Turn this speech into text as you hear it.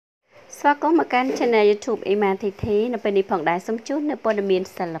ស្វាគមន៍មកកាន់ Channel YouTube Ema Thy Thy នៅពេលនេះផងដែរសូមជូននៅព័ត៌មាន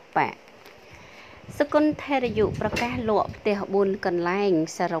សិល្បៈសកុនថេរយុប្រកាសលក់ផ្ទះ4កន្លែង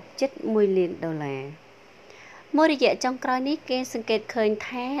សរុបជិត$1 លានមួយរយៈចុងក្រោយនេះគេសង្កេតឃើញ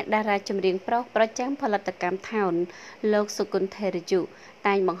ថាតារាចម្រៀងប្រុសប្រចាំផលិតកម្មថោនលោកសកុនថេរយុ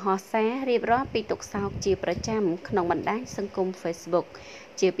តែងបង្ហោះសាររៀបរាប់ពីទុក្ខសោកជាប្រចាំក្នុងបណ្ដាញសង្គម Facebook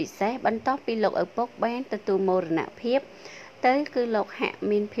ជាពិសេសបន្ទាប់ពីលោកឪពុកបានទទួលមរណភាពទៅគឺលោកហាក់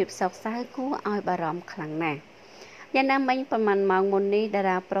មានភាពសោកសៅគួរឲ្យបារម្ភខ្លាំងណាស់យ៉ាងណាមិញប្រហែលម៉ោងមុននេះតា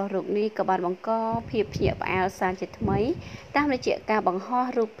រាប្រុសរូបនេះក៏បានបង្កភាពភ្ញាក់ផ្អើលសារជាថ្មីតាមរយៈការបង្ហោះ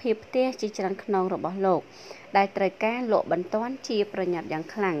រូបភាពផ្ទះជាច្រើនខ្នងរបស់លោកដែលត្រូវការលក់បន្ទាន់ជាប្រញាប់យ៉ាង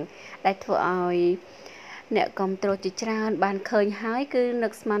ខ្លាំងដែលធ្វើឲ្យអ្នកគ្រប់គ្រងជាច្រើនបានឃើញហើយគឺនឹ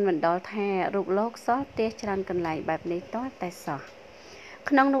កស្មានមិនដល់ថារូបលោកសល់ផ្ទះច្រើនកន្លែងបែបនេះទាល់តែសោះ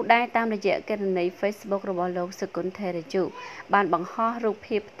ក្នុងនោះដែរតាមរយៈគណនី Facebook របស់លោកសកុនថេរយុបានបង្ហោះរូប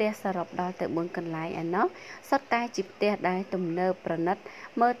ភាពផ្ទះសរុបដល់ទៅ4កន្លែងឯណោះសុទ្ធតែជាផ្ទះដែលទំនើបប្រណិត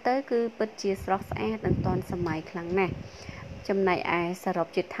មើលទៅគឺពិតជាស្រស់ស្អាតនិងទាន់សម័យខ្លាំងណាស់ចំណែកឯសរុប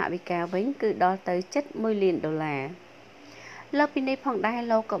ជាថវិកាវិញគឺដល់ទៅជិត$1 លានលើពីនេះផងដែរ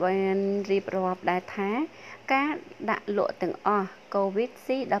លោកក៏បានរៀបរាប់ដែរថាការដាក់លក់ទាំងអស់កូវីដ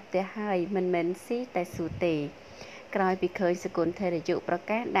ស៊ីដល់ផ្ទះហើយមិនមែនស៊ីតែស៊ូទេក្រោយពីឃើញសកុនថេរយុប្រ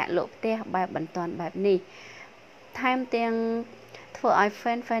កាសដាក់លក់ផ្ទះបែបបន្ទាន់បែបនេះថែមទាំងធ្វើឲ្យ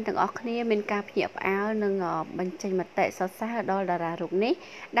fan ទាំងអស់គ្នាមានការភ្ញាក់ផ្អើលនិងបញ្ចេញមតិសរសើរដល់តារារូបនេះ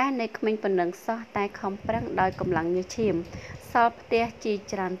ដែលនៅក្មេងប៉ុណ្ណឹងសោះតែខំប្រឹងដោយកម្លាំងញើសឈាមសល់ផ្ទះជា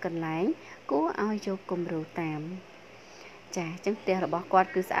ច្រើនកន្លែងគួរឲ្យយកគំរូតាមចាអញ្ចឹងផ្ទះរបស់គាត់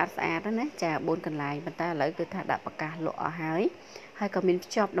គឺស្អាតណាចា4កន្លែងប៉ុន្តែឥឡូវគឺថាដាក់ប្រកាសលក់អស់ហើយក៏មាន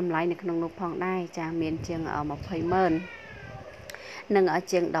ភ្ជាប់តម្លៃនៅក្នុងនោះផងដែរចាមានជាង$20,000និង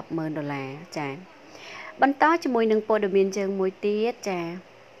ជាង$10,000ចាបន្តជាមួយនឹងព័ត៌មានជើងមួយទៀតចា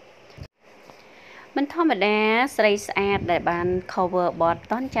មិនធម្មតាស្រីស្អាតដែលបាន cover បទ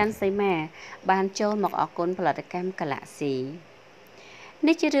តនច័ន្ទសីមាបានចូលមកអរគុណផលិតកម្ម Galaxy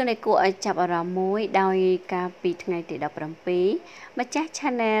នេះជារឿងដែលគួរឲ្យចាប់អារម្មណ៍មួយដោយការពីថ្ងៃទី17ម្ចាស់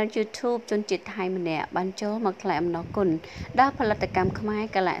Channel YouTube ជនជាតិថៃម្នាក់បានចូលមកថ្លែងអំណរគុណដល់ផលិតកម្មខ្មែរ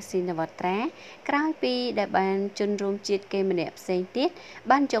Galaxy នវត្រាក្រោយពីដែលបានជនរួមជាតិគេម្នាក់ផ្សេងទៀត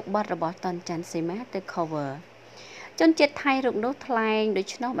បានយកបទរបស់តនច័ន្ទសីមាទៅ cover ជនជាតិថៃរូបនោះថ្លែងដូ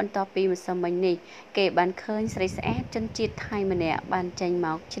ច្នោះបន្ទាប់ពីម្សិលមិញនេះគេបានឃើញស្រីស្អាតជនជាតិថៃម្នាក់បានចេញម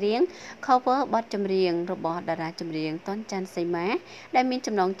កច្រៀង cover បទចម្រៀងរបស់តារាចម្រៀងតនច័ន្ទសីមាដែលមាន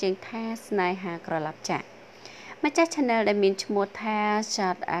ចំណងជើងថាស្នេហាក្រឡាប់ចាក់ម្ចាស់ Channel ដែលមានឈ្មោះថា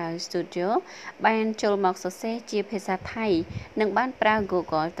Shout Out Studio បានចូលមកសរសេរជាភាសាថៃនិងបានប្រើ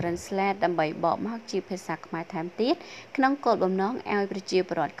Google Translate ដើម្បីបកមកជាភាសាខ្មែរថែមទៀតក្នុងគោលបំណងឲ្យប្រជា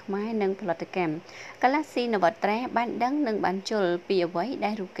ពលរដ្ឋខ្មែរនិងផលិតកម្ម Galaxy នវត្រាបានដឹងនិងបានជល់ពីអ្វី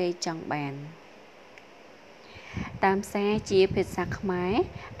ដែលរូបគេចង់បានតាមសារជាភាសាខ្មែរ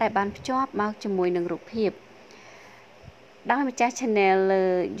តែបានភ្ជាប់មកជាមួយនឹងរូបភាពដោយម្ចាស់ Channel លើ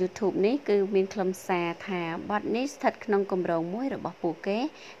YouTube នេះគឺមានខ្លឹមសារថាបទនេះស្ថិតក្នុងគម្រោងមួយរបស់ពួកគេ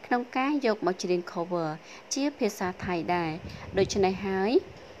ក្នុងការយកមកច្រៀង cover ជាភាសាថៃដែរដូច្នេះហើយ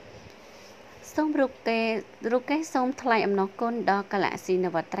សូមរូបគេសូមថ្លែងអំណរគុណដល់ Galaxy ន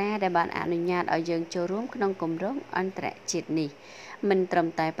វត្រាដែលបានអនុញ្ញាតឲ្យយើងចូលរួមក្នុងគម្រោងអន្តរជាតិនេះមិនត្រឹម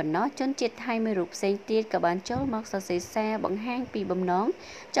តែប៉ុណ្ណោះជនជាតិថៃមួយរូបផ្សេងទៀតក៏បានចូលមកសរសេរសារបង្ហាញពីបំណង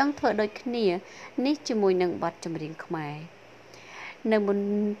ចង់ធ្វើដូចគ្នានេះជាមួយនឹងបទចម្រៀងខ្មែរនៅមុន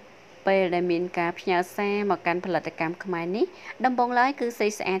ពេលដែលមានការផ្ញើសារមកកាន់ផលិតកម្មខ្មែរនេះដំបូងឡើយគឺស្រី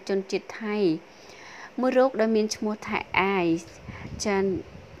ស្អាតជនជាតិថៃមួយរូបដែលមានឈ្មោះថាអាយ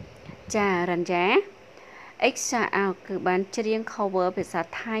ចារ៉ាន់យ៉ាគឺបានច្រៀង cover ភាសា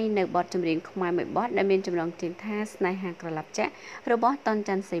ថៃនៅបទចម្រៀងខ្មែរមួយបទដែលមានចំណងជើងថាស្នេហាក្រឡាប់ចាក់របស់តន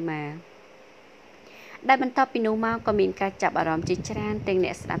ច័ន្ទសីមាដែលបន្ទាប់ពីនោះមកក៏មានការចាប់អារម្មណ៍ជាច្រើនទាំងអ្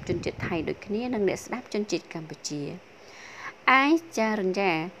នកស្ដាប់ជនជាតិថៃដូចគ្នានិងអ្នកស្ដាប់ជនជាតិកម្ពុជាអាយចារ៉ាន់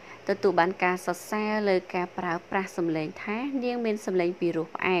យ៉ាទទួលបានការសរសើរលើការប្រើប្រាស់សម្លេងថានាងមានសម្លេងពីរោះ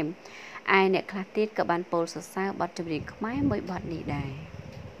ផ្អែមឯអ្នកខ្លះទៀតក៏បានពោលសរសើរបទចម្រៀងខ្មែរមួយបទនេះដែរ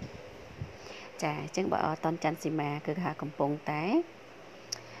ចាអញ្ចឹងបើតនច័ន្ទសីមាគឺថាកំពុងតែ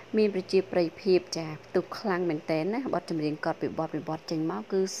មានប្រជាប្រិយភាពចាផ្ទុះខ្លាំងមែនទែនណាបទចម្រៀងគាត់ពីបទចេញមក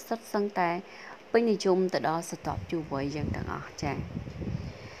គឺសុទ្ធសឹងតែពេញនិយមទៅដល់ស្រទាប់យុវវ័យយ៉ាងទាំងអស់ចា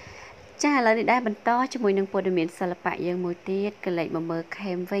ឥឡូវនេះដែរបន្តជាមួយនឹងព័ត៌មានសិល្បៈយើងមួយទៀតក៏លេចមកមើល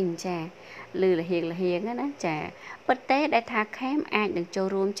ខេមវិញចាលឺលហៀងណាចាពិតទេដែលថាខេមអាចនឹងចូល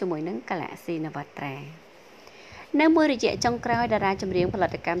រួមជាមួយនឹង Galaxy នវត្រា នៅមួយរយៈចុងក្រោយតារាចម្រៀងផលិ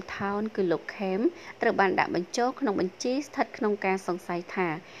តកម្មថោនគឺលោកខេមត្រូវបានដាក់បញ្ចូលក្នុងបញ្ជីស្ថិតក្នុងការសង្ស័យថា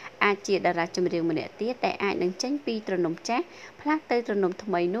អាចជាតារាចម្រៀងម្នាក់ទៀតដែលអាចនឹងចេញពីទ្រនំចាស់ផ្លាស់ទៅទ្រនំថ្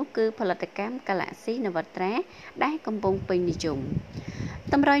មីនោះគឺផលិតកម្ម Galaxy នវត្រាដែលកំពុងពេញនិយម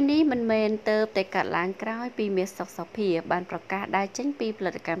តម្រុយនេះមិនមែនទៅតែកាត់ឡើងក្រោយពីមាសសុខសុភាបានប្រកាសដើរចេញពីផ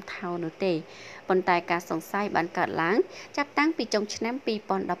លិតកម្មថោននោះទេប៉ុន្តែការសង្ស័យបានកើតឡើងចាប់តាំងពីចុងឆ្នាំ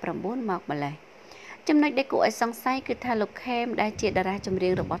2019មកម្លេះចំណុចដែលគួរឲ្យសង្ស័យគឺថាលោកខេមដែលជាតារាចម្រៀ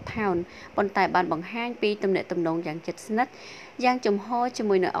ងរបស់ថោនប៉ុន្តែបានបង្ហាញពីទំនាក់ទំនងយ៉ាងជិតស្និទ្ធយ៉ាងចំហជា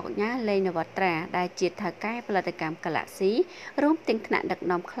មួយនឹងអង្គការលេងនវត្រាដែលជាថៅកែផលិតកម្ម Galaxy រួមទាំងថ្នាក់ដឹក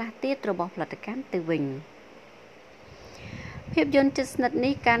នាំខ្លះទៀតរបស់ផលិតកម្មទៅវិញភាពយន្តជិតស្និទ្ធ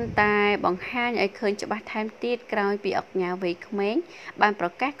នេះកាន់តែបង្ហាញឲ្យឃើញច្បាស់ថែមទៀតក្រោយពីអង្គការវ័យក្មេងបានប្រ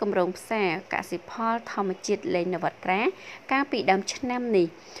កាសគម្រោងផ្សាយកសិផលធម្មជាតិលេងនវត្រាកាលពីដើមឆ្នាំនេះ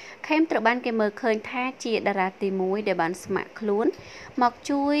ខេមត្រូវបានគេមើលឃើញថាជាតារាទី1ដែលបានស្ម័គ្រខ្លួនមក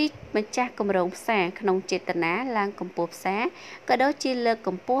ជួយម្ចាស់គម្រោងផ្សារក្នុងចេតនាឡើងកម្ពស់ផ្សារក៏ដូចជាលើកក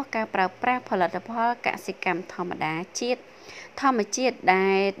ម្ពស់ការប្រើប្រាស់ផលិតផលកសិកម្មធម្មជាតិដែ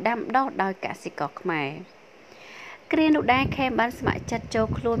លដាំដុះដោយកសិករខ្មែរគ្រានោះដែរខេមបានស្ម័គ្រចិត្តចូល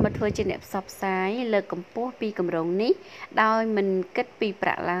ខ្លួនមកធ្វើជាអ្នកផ្សព្វផ្សាយលើកកម្ពស់ពីគម្រោងនេះដោយមិនគិតពីប្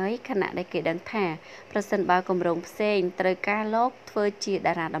រាក់ឡើយខណៈដែលគេដឹងថាប្រសិនបើគម្រោងផ្សេងត្រូវការលោកធ្វើជា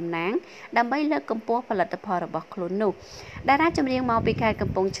តារាតំណាងដើម្បីលើកកម្ពស់ផលិតផលរបស់ខ្លួននោះតារាចម្រៀងមកពីខេត្តកំ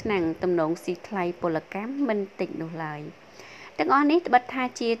ពង់ឆ្នាំងទំនងស៊ីថ្លៃពលកម្មមិនតិចនោះឡើយទាំងអស់នេះត្បិតថា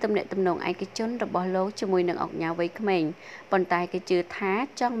ជាទំនាក់ទំនងឯកជនរបស់លោកជាមួយនឹងអង្គការវ័យក្មេងប៉ុន្តែគេជឿថា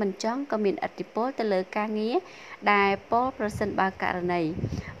ចង់មិនចង់ក៏មានឥទ្ធិពលទៅលើការងារដែលពលប្រសិនបើករណី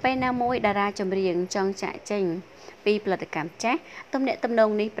ពេលណាមួយតារាចម្រៀងចង់ចាក់ចេញពីផលិតកម្មចាស់ទំនាក់ទំនង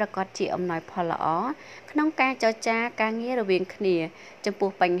នេះប្រកាសជាអំណោយផលល្អក្នុងការចរចាការងាររវាងគ្នាចំពោះ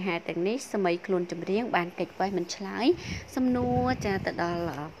បញ្ហាទាំងនេះសម័យខ្លួនចម្រៀងបានកិច្ចវេះមិនឆ្លើយសំណួរចាទៅដ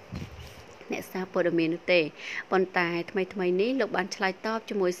ល់អ្នកសារព័ត៌មាននោះទេប៉ុន្តែថ្មីនេះលោកបានឆ្លើយតប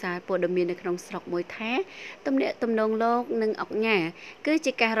ជាមួយសារព័ត៌មាននៅក្នុងស្រុកមួយថាទំនាក់ទំនងលោកនិងអង្គការគឺ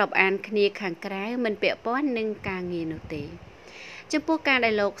ជាការរាប់អានគ្នាខាងក្រៅមិនពាក់ព័ន្ធនឹងការងារនោះទេចំពោះការដែ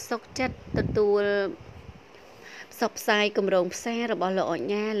លលោកសុកចិត្តទទួលផ្សព្វផ្សាយគម្រោងផ្សាររបស់លោកអញ្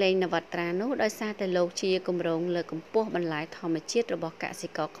ញាលេងនវត្រានោះដោយសារតែលោកជាគម្រោងលើកកម្ពស់បន្លែធម្មជាតិរបស់កសិ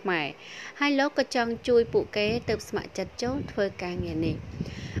ករខ្មែរហើយលោកក៏ចង់ជួយពួកគេទៅស្ម័គ្រចិត្តចូលធ្វើការងារនេះ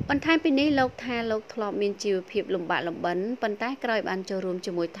បន្ថែមពីនេះលោកថាលោកធ្លាប់មានជីវភាពលំបាកលំបិនប៉ុន្តែក្រោយបានចូលរួម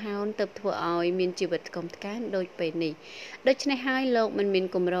ជាមួយថោនទើបធ្វើឲ្យមានជីវិតថ្កុំថ្កើងដូចពេលនេះដូច្នេះហើយលោកមិនមាន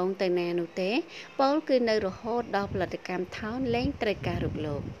គម្រោងទៅណានោះទេពោលគឺនៅរហូតដល់ផលិតកម្មថោនលែងត្រូវការរូប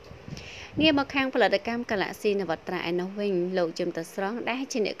លោកងាកមកខាងផលិតកម្ម Galaxy នវត្រាឯនោះវិញលោកជឹមតស្រង់ដែល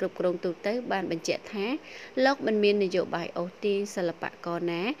ជាអ្នកគ្រប់គ្រងទូទៅបានបញ្ជាក់ថាលោកមិនមាននយោបាយអូសទាញសិល្បករ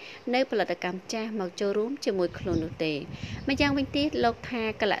ណានៅផលិតកម្មចាស់មកចូលរួមជាមួយខ្លួននោះទេម្យ៉ាងវិញទៀតលោកថា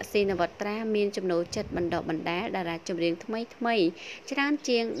Galaxy នវត្រាមានចំណូលចិត្តបណ្ដុះបណ្ដាលតារាចម្រៀងថ្មីច្រើន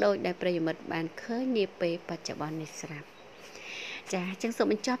ជាងដោយដែលប្រិយមិត្តបានឃើញនាពេលបច្ចុប្បន្ននេះស្រាប់ចាអញ្ចឹងសូម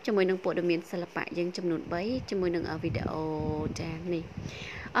បញ្ចប់ជាមួយនឹងព័ត៌មានសិល្បៈយើងចំនួន3ជាមួយនឹងវីដេអូចានេះ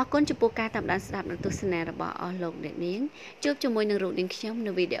អរគុណចំពោះការតាមដានស្ដាប់និងទស្សនារបស់អស់លោកអ្នកនាងជួបជាមួយនឹងរូបនាងខ្ញុំ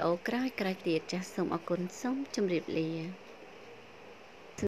នៅវីដេអូក្រោយៗទៀតចាសសូមអរគុណសូមជម្រាបលា